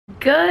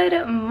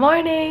Good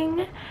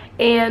morning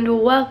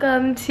and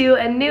welcome to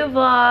a new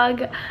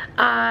vlog.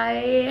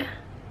 I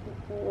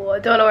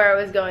don't know where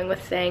I was going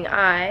with saying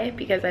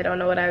because I don't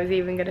know what I was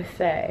even gonna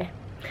say.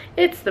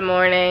 It's the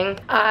morning.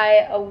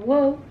 I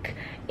awoke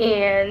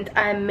and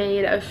I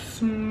made a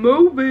smoothie.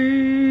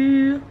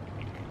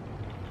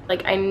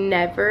 Like, I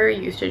never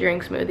used to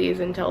drink smoothies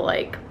until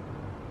like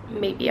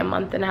maybe a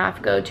month and a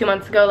half ago, 2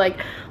 months ago. Like,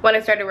 when I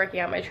started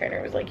working out, my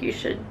trainer was like, you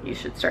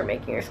should start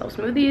making yourself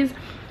smoothies.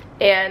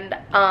 And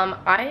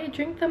I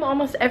drink them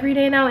almost every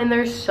day now, and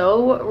they're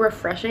so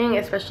refreshing,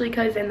 especially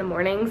because in the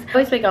mornings I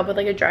always wake up with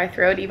like a dry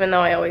throat. Even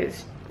though I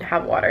always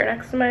have water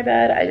next to my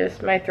bed,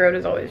 my throat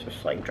is always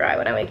just like dry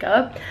when I wake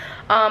up.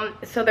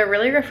 So they're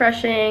really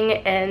refreshing,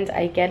 and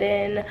I get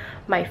in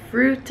my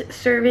fruit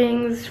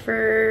servings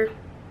for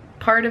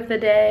part of the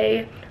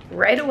day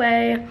right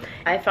away.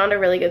 I found a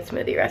really good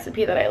smoothie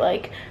recipe that I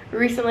like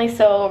recently,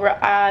 so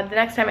the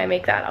next time I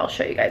make that, I'll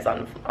show you guys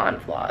on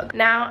vlog.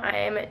 Now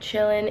I'm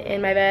chilling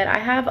in my bed. I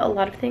have a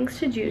lot of things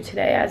to do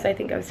today, as I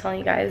think I was telling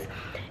you guys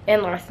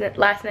in last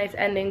night's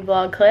ending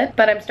vlog clip.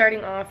 But I'm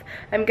starting off,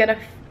 I'm gonna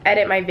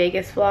edit my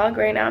Vegas vlog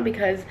right now,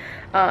 because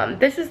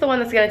this is the one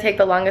that's gonna take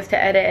the longest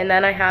to edit, and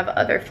then I have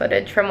other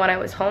footage from when I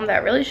was home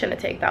that really shouldn't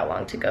take that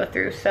long to go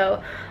through.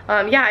 So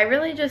yeah, I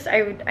really just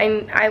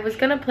I was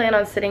gonna plan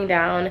on sitting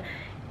down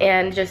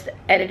and just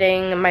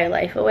editing my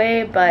life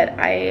away, but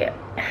I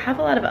have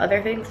a lot of other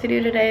things to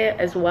do today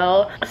as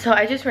well. So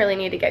I just really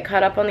need to get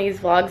caught up on these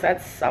vlogs at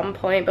some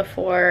point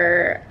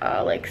before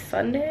like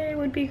Sunday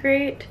would be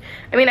great.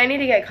 I mean, I need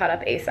to get caught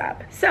up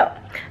ASAP. So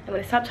I'm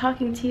gonna stop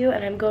talking to you,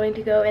 and I'm going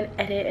to go and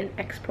edit and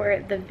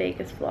export the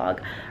Vegas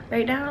vlog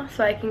right now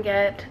so I can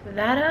get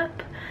that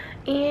up.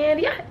 And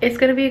yeah, it's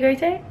gonna be a great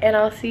day, and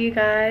I'll see you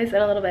guys in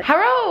a little bit.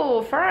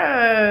 Hello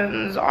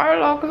friends, I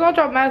look such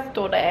a mess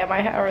today.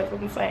 My hair is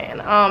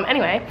insane.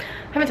 Anyway,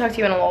 I haven't talked to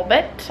you in a little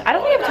bit. I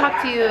don't think I've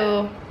talked to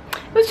you.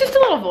 It was just a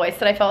little voice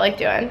that I felt like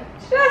doing.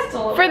 Just a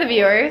little. For the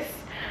viewers,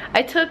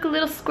 I took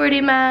little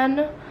squirty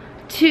man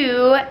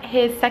to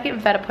his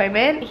second vet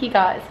appointment. He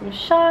got some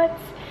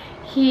shots.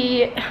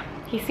 He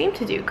seemed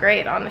to do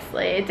great,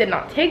 honestly. It did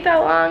not take that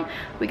long.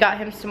 We got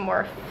him some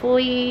more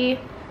flea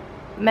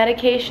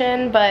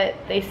medication, but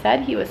they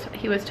said he was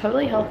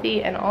totally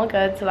healthy and all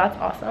good, so that's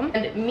awesome.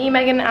 And me,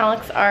 Megan, and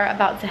Alex are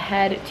about to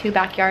head to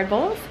Backyard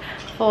Bowls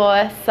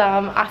for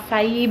some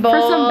acai bowls.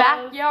 For some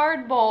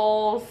backyard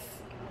bowls.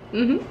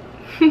 Megan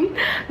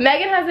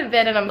hasn't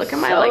been, and I'm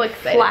so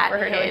excited for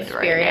her to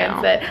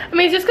experience it. I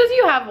mean, just because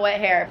you have wet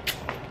hair,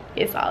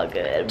 it's all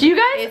good. Do you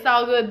guys? It's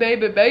all good,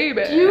 baby. Do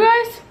you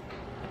guys?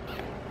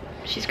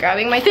 She's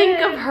grabbing my Think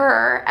of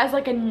her as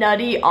like a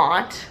nutty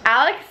aunt.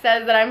 Alex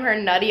says that I'm her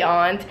nutty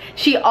aunt.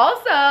 She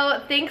also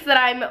thinks that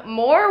I'm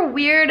more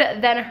weird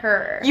than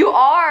her. You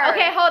are.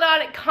 Okay, hold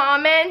on.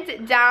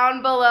 Comment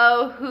down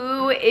below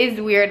who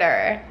is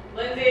weirder.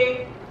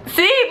 Lindsey.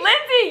 See,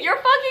 Lindsey, you're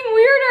fucking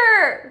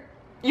weirder.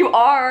 You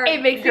are.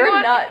 It makes me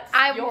nuts.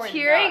 I'm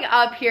tearing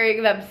up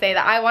hearing them say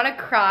that. I want to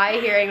cry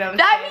hearing them say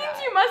that. That means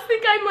you must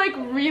think I'm like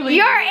really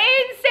You're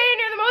insane.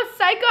 You're the most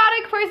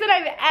psychotic person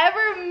I've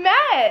ever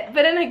met,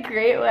 but in a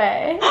great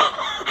way.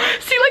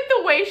 See, like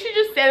the way she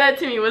just said that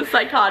to me was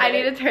psychotic. I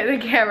need to turn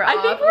the camera off.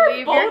 I think we're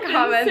Leave both your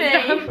comments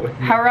insane.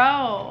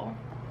 Hello.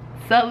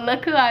 So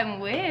look who I'm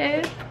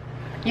with.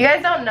 You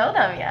guys don't know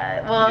them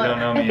yet. Well,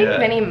 I think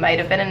Vinny might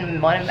have been in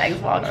one of Meg's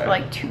vlogs for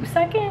like 2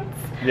 seconds.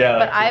 Yeah.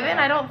 But Ivan,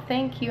 I don't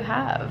think you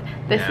have.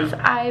 This is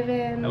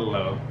Ivan.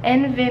 Hello.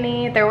 And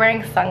Vinny. They're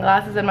wearing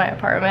sunglasses in my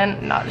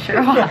apartment. Not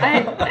sure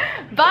why.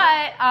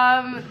 But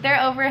they're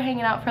over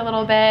hanging out for a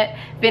little bit.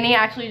 Vinny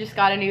actually just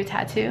got a new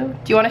tattoo.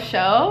 Do you want to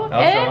show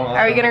it?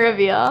 Are we gonna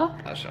reveal?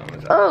 I'll show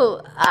him.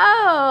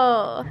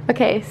 Oh.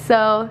 Okay,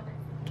 so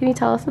can you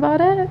tell us about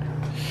it?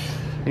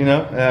 You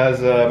know, it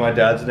has my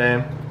dad's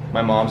name,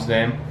 my mom's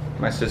name,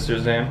 my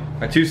sister's name,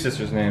 my 2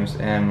 sisters' names,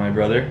 and my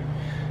brother.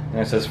 And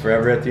it says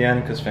forever at the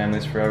end, because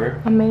family's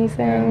forever.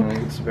 Amazing. And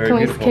it's very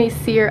beautiful. Can you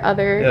see your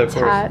other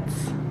tats?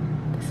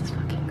 This is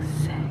fucking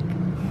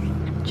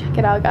sick. Check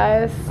it out,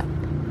 guys.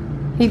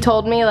 He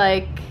told me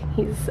like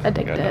he's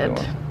addicted.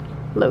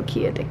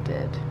 Low-key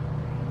addicted.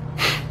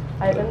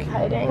 Ivan's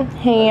hiding.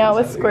 Hanging out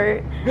with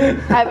Squirt.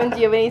 Ivan, do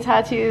you have any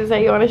tattoos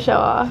that you want to show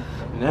off?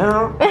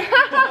 No.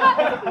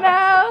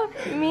 No,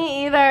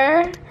 me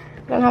either.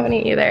 Don't have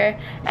any either.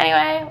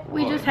 Anyway,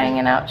 we just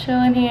hanging out,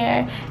 chilling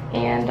here,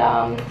 and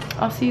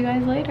I'll see you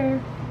guys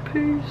later.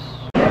 Peace.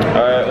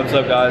 Alright, what's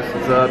up guys?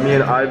 It's me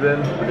and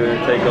Ivan. We're doing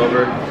a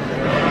takeover.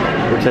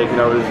 We're taking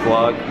over this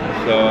vlog.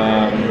 So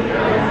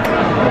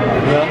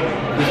yeah,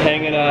 just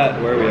hanging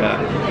at, where are we at?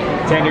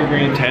 Tender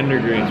Greens.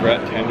 We're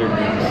at Tender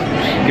Greens.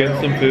 Getting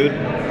some food.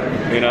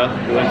 You know,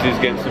 Lindsey's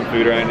getting some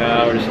food right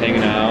now. We're just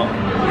hanging out.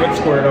 With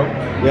Squirtle.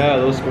 Yeah, a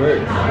little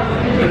Squirt.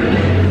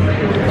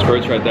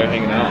 Squirt's right there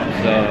hanging out.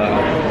 So,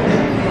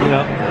 you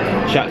know,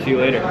 chat to you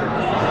later.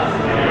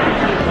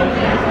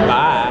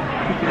 Bye.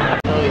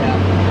 Oh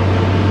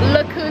yeah.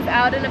 Look who's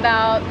out and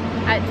about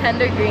at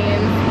Tender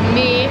Greens.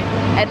 Me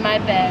and my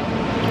bed.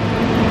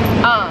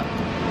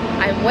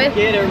 I'm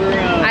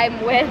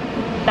with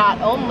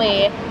not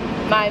only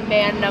my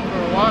man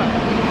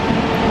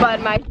 #1,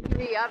 but my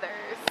 3 others.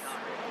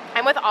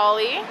 I'm with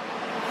Ollie,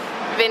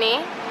 Vinny,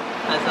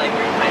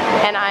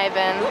 and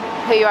Ivan,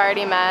 who you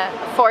already met,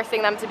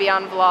 forcing them to be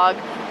on vlog.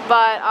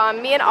 But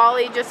me and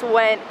Ollie just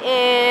went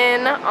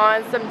in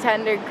on some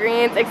tender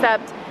greens,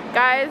 except,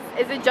 guys,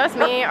 is it just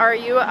me, or are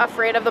you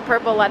afraid of the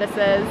purple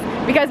lettuces?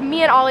 Because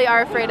me and Ollie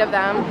are afraid of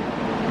them.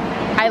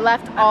 I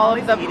left all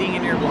of the... eating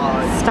in your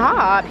vlog.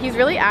 Stop, he's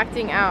really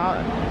acting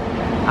out.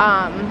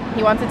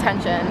 He wants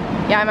attention.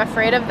 Yeah, I'm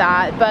afraid of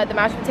that, but the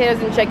mashed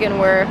potatoes and chicken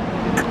were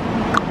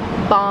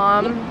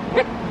bomb.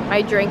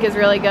 My drink is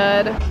really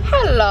good.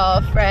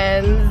 Hello,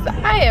 friends.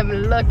 I am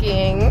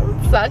looking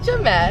such a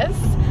mess.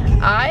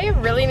 I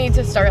really need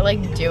to start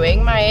like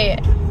doing my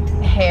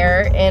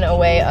hair in a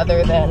way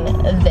other than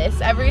this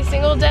every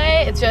single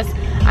day. It's just,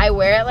 I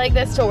wear it like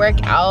this to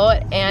work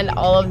out and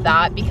all of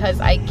that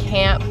because I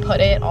can't put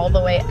it all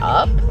the way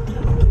up.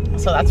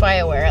 So that's why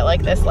I wear it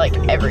like this like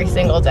every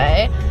single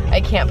day.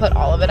 I can't put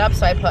all of it up,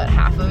 so I put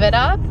half of it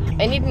up.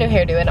 I need a new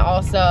hairdo, and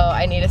also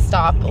I need to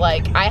stop,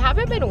 like, I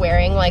haven't been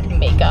wearing like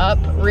makeup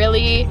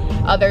really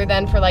other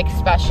than for like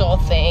special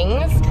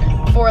things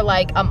for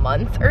like a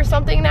month or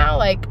something now.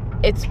 Like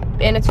it's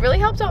really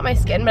helped out my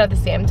skin, but at the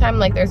same time,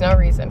 like, there's no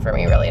reason for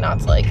me really not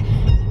to like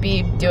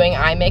be doing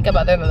eye makeup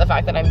other than the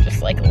fact that I'm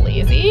just like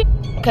lazy.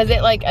 Because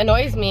it like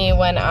annoys me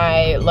when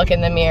I look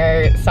in the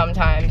mirror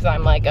sometimes.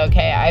 I'm like,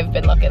 okay, I've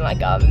been looking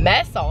like a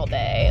mess all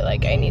day,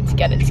 like I need to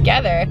get it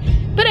together.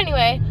 But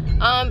anyway,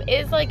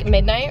 it's like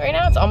midnight right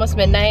now. It's almost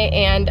midnight,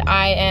 and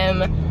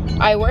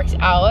I worked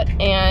out,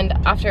 and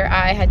after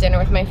I had dinner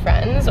with my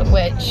friends,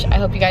 which I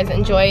hope you guys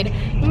enjoyed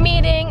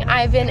meeting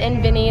Ivan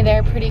and Vinny.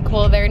 They're pretty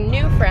cool. They're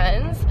new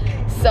friends.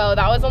 So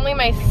that was only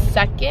my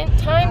 2nd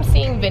time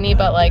seeing Vinny,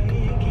 but like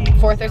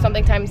 4th or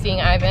something time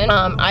seeing Ivan.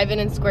 Ivan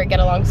and Squirt get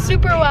along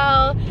super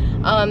well.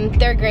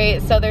 They're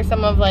great. So there's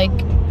some of like,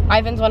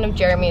 Ivan's one of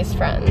Jeremy's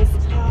friends,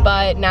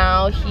 but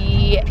now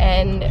he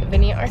and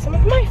Vinny are some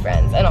of my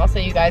friends. And also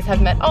you guys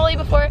have met Ollie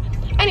before.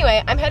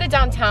 Anyway, I'm headed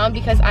downtown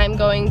because I'm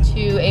going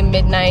to a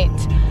midnight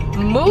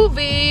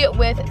movie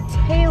with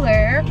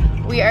Taylor.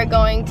 We are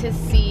going to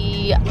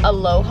see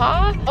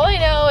Aloha. All I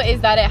know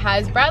is that it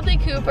has Bradley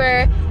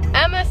Cooper,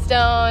 Emma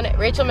Stone,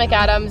 Rachel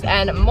McAdams,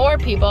 and more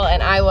people,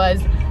 and I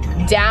was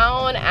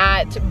down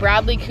at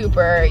Bradley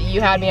Cooper. You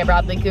had me at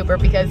Bradley Cooper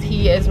because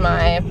he is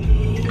my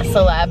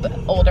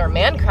celeb older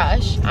man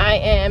crush. I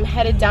am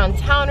headed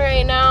downtown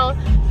right now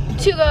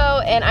to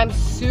go, and I'm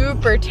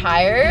super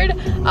tired.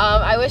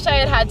 I wish I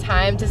had had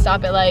time to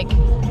stop at like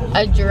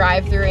a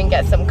drive-thru and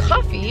get some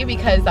coffee,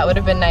 because that would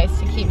have been nice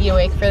to keep me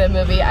awake for the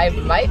movie. I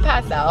might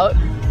pass out.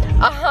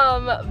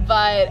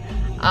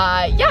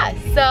 Yeah,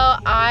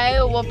 so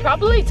I will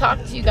probably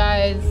talk to you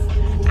guys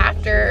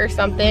after or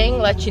something,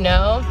 let you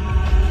know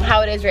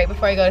how it is right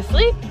before I go to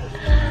sleep.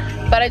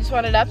 But I just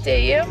wanted to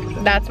update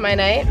you. That's my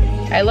night.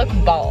 I look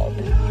bald.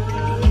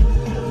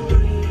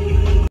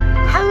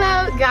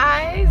 Hello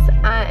guys,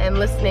 I am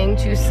listening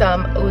to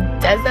some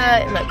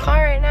Odessa in the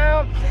car right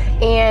now,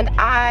 and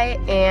I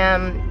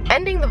am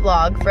ending the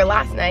vlog for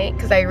last night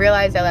because I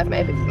realized I left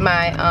my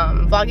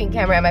vlogging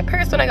camera in my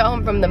purse when I got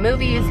home from the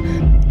movies.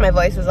 My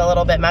voice is a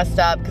little bit messed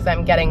up because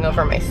I'm getting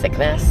over my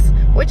sickness,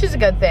 which is a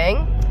good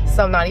thing,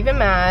 so I'm not even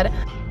mad.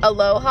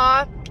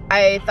 Aloha,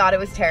 I thought it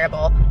was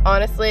terrible.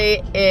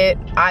 Honestly,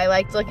 I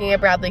liked looking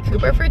at Bradley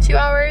Cooper for 2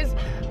 hours,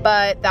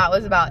 but that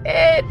was about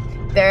it.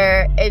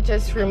 It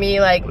just, for me,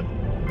 like,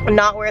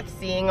 not worth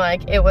seeing.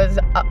 Like, it was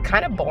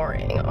kind of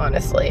boring,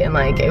 honestly, and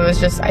like, it was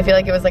just, I feel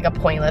like it was like a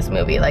pointless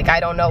movie. Like, I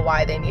don't know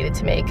why they needed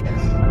to make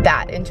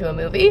that into a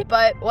movie,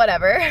 but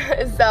whatever.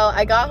 So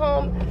I got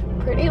home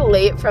pretty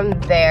late from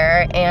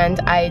there, and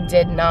I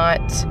did not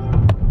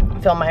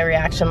film my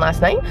reaction last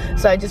night,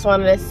 so I just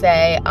wanted to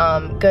say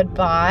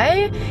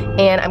goodbye,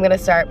 and I'm gonna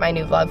start my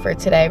new vlog for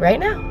today right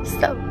now.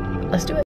 So let's do it.